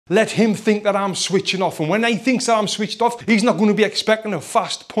let him think that I'm switching off. And when he thinks that I'm switched off, he's not going to be expecting a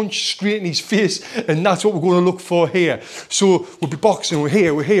fast punch straight in his face. And that's what we're going to look for here. So we'll be boxing, we're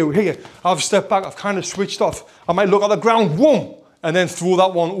here. I've stepped back, I've kind of switched off. I might look at the ground, whoom, and then throw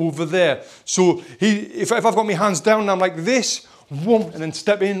that one over there. So if I've got my hands down and I'm like this, whoom, and then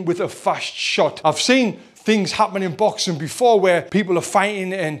step in with a fast shot. I've seen things happen in boxing before where people are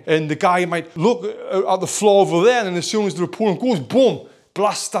fighting and the guy might look at the floor over there, and as soon as the opponent goes, boom,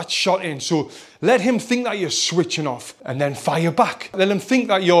 blast that shot in. So let him think that you're switching off and then fire back. Let him think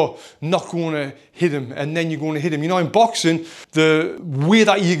that you're not going to hit him and then you're going to hit him. You know, in boxing, the way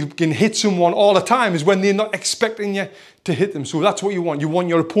that you can hit someone all the time is when they're not expecting you to hit them. So that's what you want. You want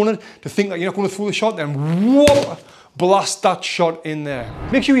your opponent to think that you're not going to throw the shot, then whoop, blast that shot in there.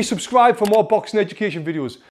 Make sure you subscribe for more boxing education videos.